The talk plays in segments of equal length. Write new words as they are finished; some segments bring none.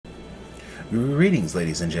Greetings,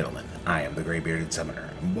 ladies and gentlemen. I am the Grey-Bearded Summoner,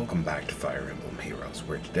 and welcome back to Fire Emblem Heroes,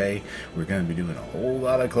 where today we're going to be doing a whole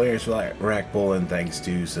lot of clearance rack pulling thanks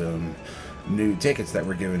to some new tickets that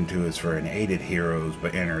were given to us for an Aided Heroes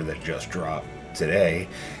banner that just dropped today,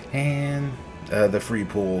 and the free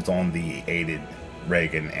pulls on the Aided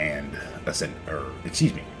Regan and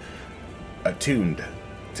Attuned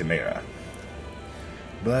Tamara.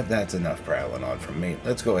 But that's enough prattling on from me.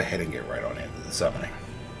 Let's go ahead and get right on into the summoning.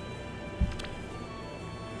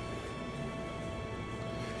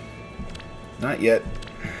 Not yet.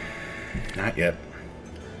 Not yet.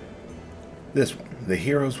 This one, the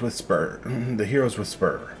Heroes with Spur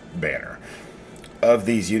banner. Of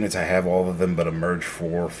these units, I have all of them, but a merge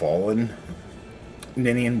for Fallen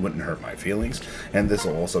Ninian wouldn't hurt my feelings, and this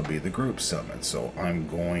will also be the group summon. So I'm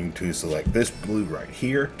going to select this blue right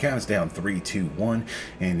here. Counts down 3, 2, 1,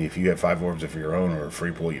 and if you have 5 orbs of your own or a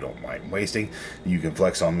free pull you don't mind wasting, you can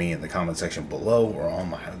flex on me in the comment section below or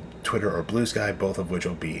on my Twitter or Blue Sky, both of which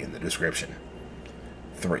will be in the description.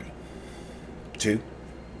 3, 2,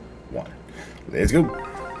 1. Let's go.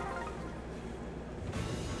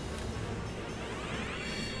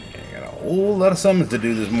 I got a whole lot of summons to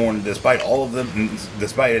do this morning, despite all of them,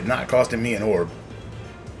 despite it not costing me an orb.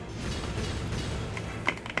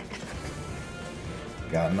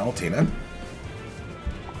 Got an Altina.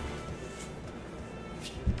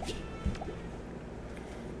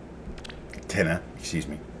 Tenna, excuse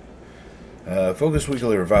me. Focus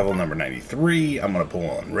Weekly Revival number 93. I'm going to pull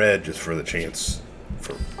on red just for the chance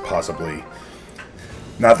for possibly,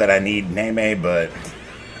 not that I need Neme, but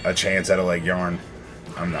a chance at a leg yarn.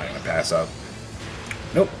 I'm not going to pass up.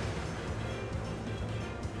 Nope.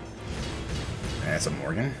 That's a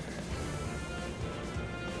Morgan.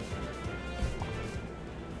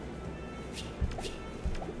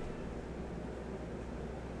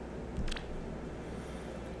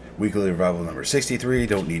 Weekly Revival number 63.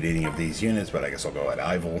 Don't need any of these units, but I guess I'll go at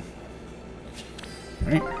Ival.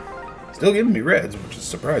 Alright. Still giving me reds, which is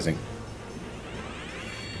surprising.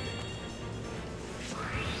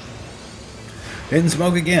 Didn't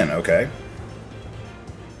smoke again, okay.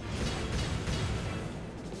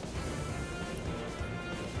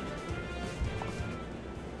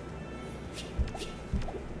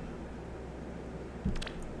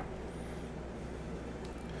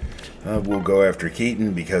 We'll go after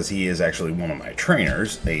Keaton because he is actually one of my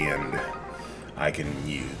trainers, and I can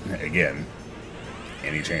use, again,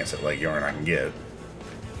 any chance at leg yarn I can get.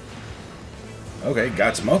 Okay,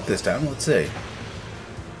 got smoked this time. Let's see.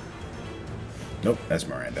 Nope, that's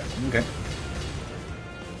Miranda. Okay.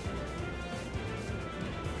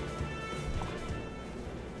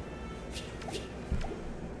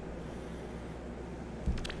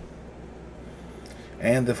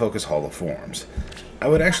 And the Focus Hall of Forms. I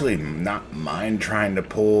would actually not mind trying to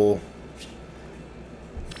pull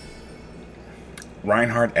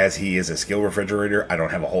Reinhardt, as he is a skill refrigerator. I don't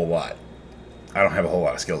have a whole lot. I don't have a whole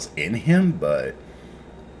lot of skills in him, but...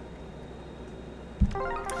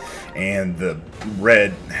 And the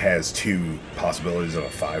red has 2 possibilities of a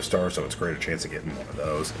 5-star, so it's a greater chance of getting one of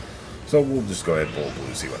those. So we'll just go ahead and pull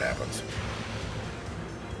blue, see what happens.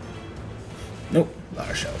 Nope, not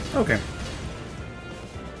a shell. Okay.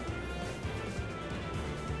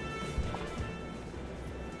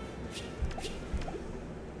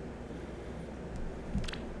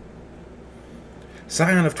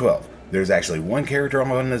 Scion of 12. There's actually one character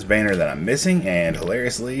on this banner that I'm missing, and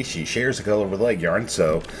hilariously, she shares a color with leg yarn,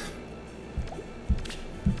 so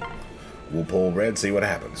we'll pull red, see what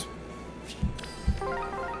happens.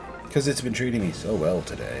 Because it's been treating me so well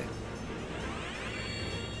today.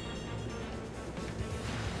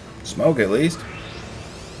 Smoke, at least.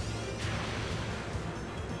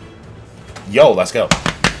 Yo, let's go.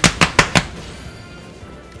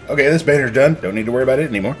 Okay, this banner's done. Don't need to worry about it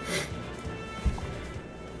anymore.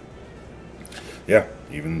 Yeah,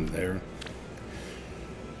 even there.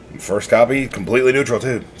 First copy, completely neutral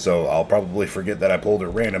too. So I'll probably forget that I pulled her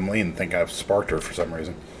randomly and think I've sparked her for some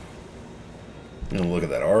reason. Look at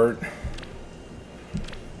that art.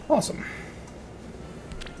 Awesome.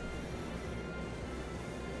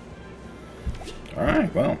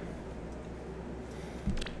 Alright, well.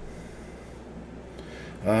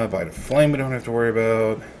 Bite of Flame we don't have to worry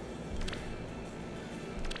about.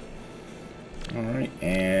 Alright,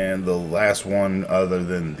 and the last one, other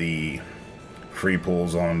than the free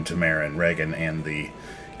pulls on Tamara and Regan and the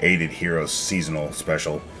Aided Heroes seasonal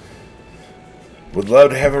special, would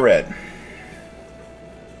love to have a red.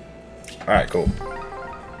 Alright, cool.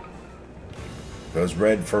 Those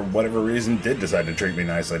red, for whatever reason, did decide to treat me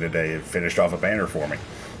nicely today. It finished off a banner for me.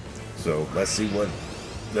 So let's see what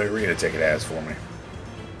the arena ticket has for me.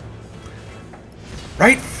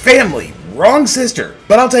 Right? Family. Wrong sister.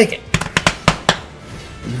 But I'll take it.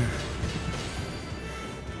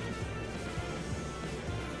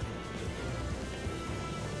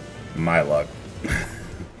 My luck.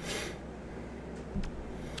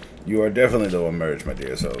 You are definitely the one merged, my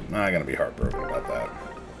dear, so I'm not going to be heartbroken about that.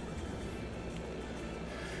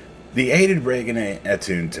 The aided Reagan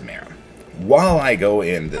attuned Tamara. While I go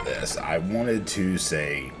into this, I wanted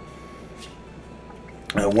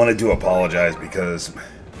to apologize because,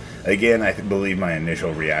 again, I believe my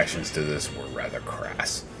initial reactions to this were rather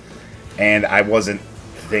crass. And I wasn't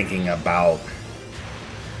thinking about...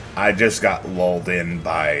 I just got lulled in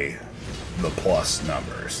by the plus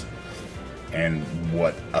numbers and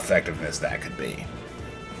what effectiveness that could be.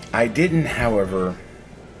 I didn't, however,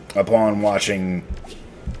 upon watching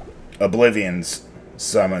Oblivion's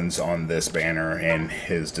summons on this banner and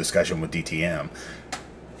his discussion with DTM,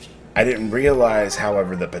 I didn't realize,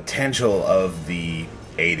 however, the potential of the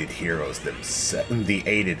aided heroes themselves, the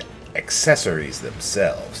aided accessories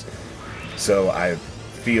themselves. So I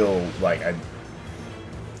feel like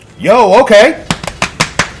Yo, okay.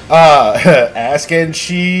 Ask and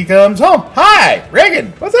she comes home. Hi,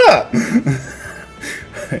 Reagan, what's up?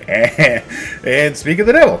 and speak of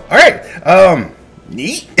the devil. All right,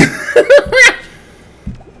 neat.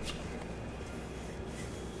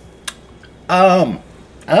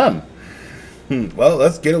 Well,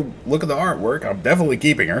 let's get a look at the artwork. I'm definitely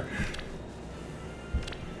keeping her.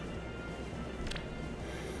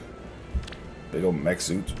 Big old mech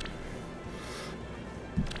suits.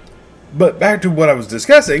 But back to what I was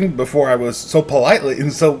discussing before I was so politely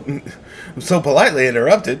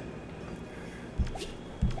interrupted,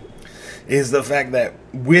 is the fact that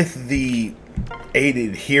with the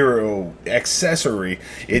aided hero accessory,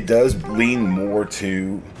 it does lean more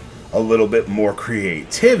to a little bit more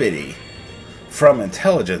creativity from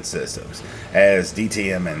intelligence systems, as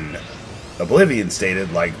DTM and Oblivion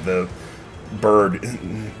stated, like the bird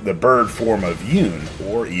form of Yoon,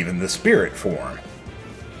 or even the spirit form.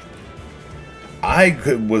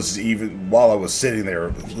 While I was sitting there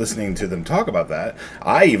listening to them talk about that,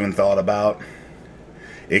 I even thought about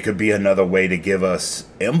it could be another way to give us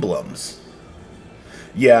emblems.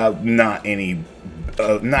 Yeah, not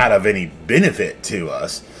of any benefit to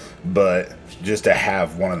us, but just to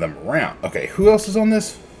have one of them around. Okay, who else is on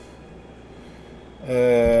this?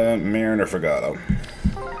 Mariner Fregado.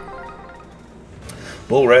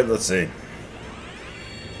 Bull Red, let's see.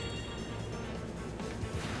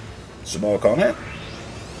 Samal Conant?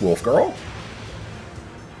 Wolf Girl?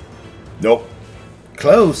 Nope.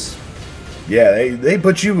 Close. Yeah, they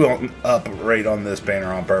put you up right on this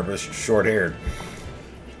banner on purpose. Short-haired.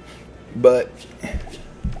 But,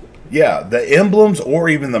 yeah, the emblems or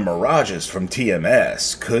even the mirages from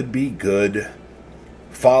TMS could be good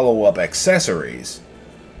follow-up accessories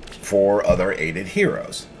for other aided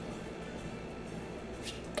heroes.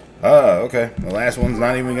 Oh, okay. The last one's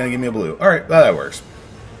not even going to give me a blue. Alright, well, that works.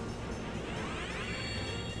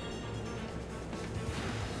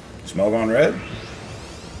 Smoke on red?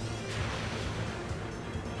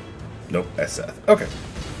 Nope, that's Seth. Okay.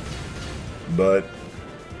 But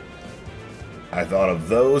I thought of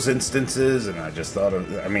those instances, and I just thought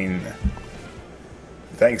of, I mean,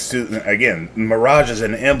 thanks to, again, mirages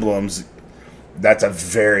and emblems, that's a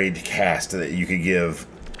varied cast that you could give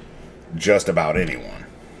just about anyone.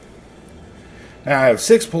 Now, I have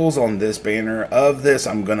 6 pulls on this banner. Of this,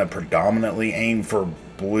 I'm going to predominantly aim for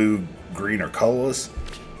blue, green, or colorless.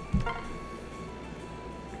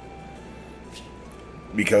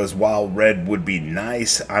 Because while red would be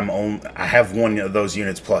nice, I have one of those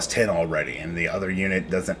units plus 10 already, and the other unit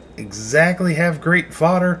doesn't exactly have great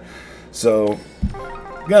fodder. So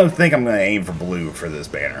I'm going to aim for blue for this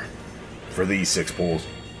banner, for these 6 pulls.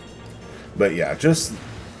 But yeah, just,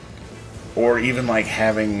 or even like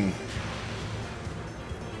having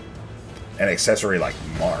an accessory like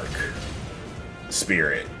Mark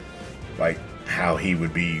Spirit, like how he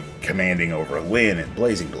would be commanding over Lyn and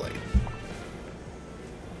Blazing Blade.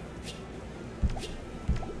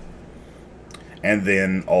 And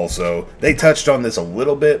then also, they touched on this a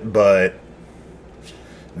little bit, but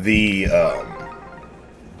the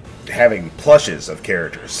having plushes of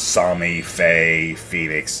characters, Sami, Faye,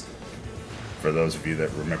 Phoenix, for those of you that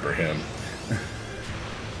remember him.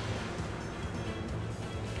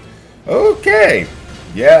 Okay,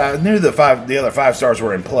 yeah, I knew the other 5 stars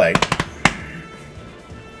were in play.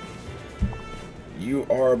 You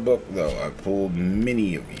are a book, though. I pulled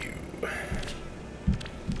many of you.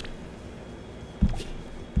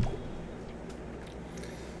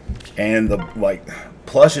 And the, like,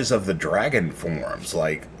 plushes of the dragon forms,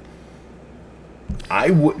 like I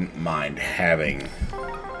wouldn't mind having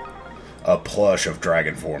a plush of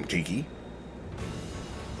Dragonform Tiki.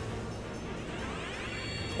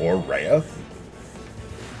 Or Rhea.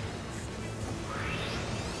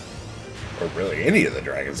 Or really any of the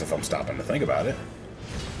dragons if I'm stopping to think about it.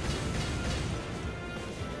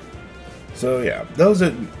 So yeah, those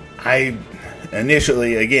are... I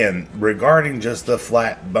initially, again, regarding just the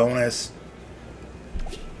flat bonus...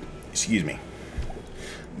 Excuse me.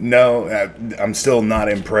 No, I'm still not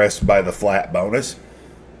impressed by the flat bonus.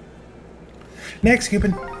 Next,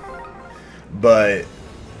 Cupid. But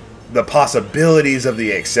the possibilities of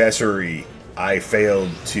the accessory, I failed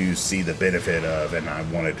to see the benefit of, and I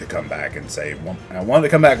wanted to come back and say, I wanted to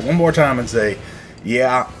come back one more time and say,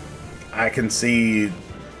 yeah, I can see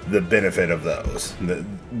the benefit of those,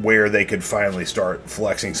 where they could finally start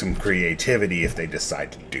flexing some creativity if they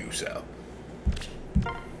decide to do so.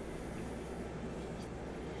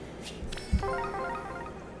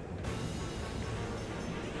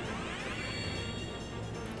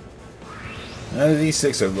 These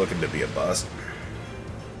 6 are looking to be a bust.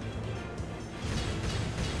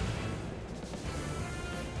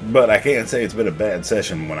 But I can't say it's been a bad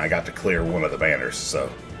session when I got to clear one of the banners, so...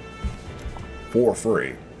 for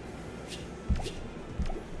free.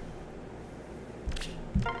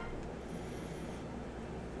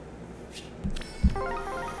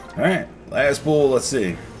 Alright, last pool, let's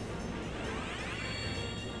see.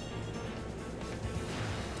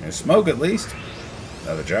 There's smoke at least.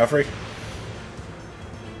 Another Joffrey.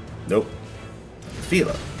 Nope.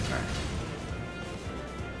 Fila. Alright.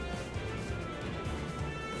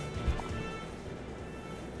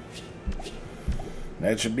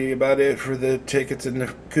 That should be about it for the tickets and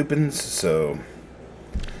the coupons, so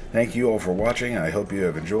thank you all for watching. I hope you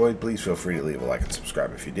have enjoyed. Please feel free to leave a like and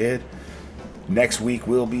subscribe if you did. Next week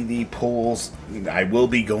will be the pulls. I will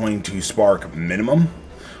be going to Spark Minimum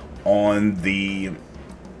on the,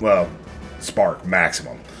 well, Spark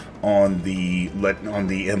Maximum on the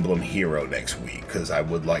Emblem Hero next week, because I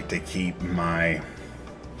would like to keep my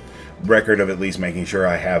record of at least making sure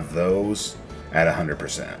I have those at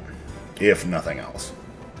 100%, if nothing else.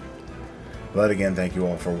 But again, thank you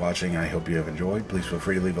all for watching. I hope you have enjoyed. Please feel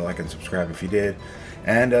free to leave a like and subscribe if you did.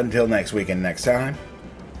 And until next week and next time,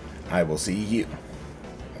 I will see you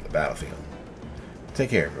on the battlefield.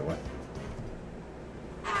 Take care, everyone.